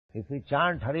If we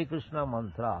chant Hare Krishna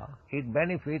mantra, it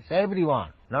benefits everyone,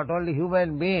 not only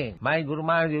human being. My Guru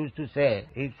Maharaj used to say,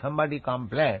 if somebody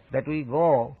complains that we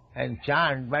go and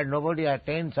chant but nobody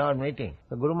attends our meeting,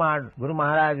 the Guru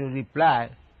Maharaj will reply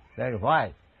that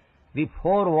why? The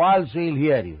four walls will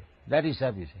hear you. That is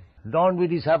sufficient. Don't be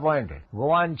disappointed.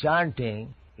 Go on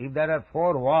chanting. If there are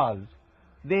four walls,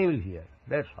 they will hear.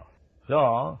 That's all.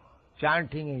 So,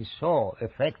 chanting is so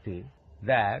effective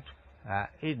that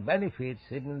it benefits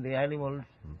even the animals,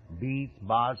 beasts,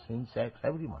 birds, insects,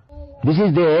 everyone. This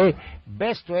is the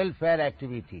best welfare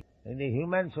activity. In the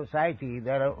human society,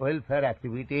 there are welfare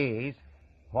activities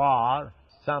for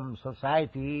some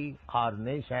society or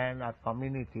nation or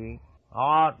community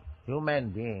or human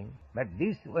being. But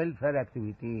this welfare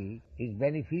activity is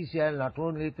beneficial not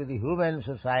only to the human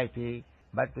society,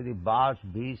 but to the birds,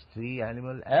 beasts, tree,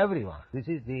 animal, everyone. This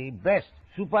is the best,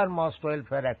 supermost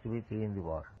welfare activity in the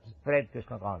world. Spread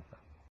Krishna consciousness.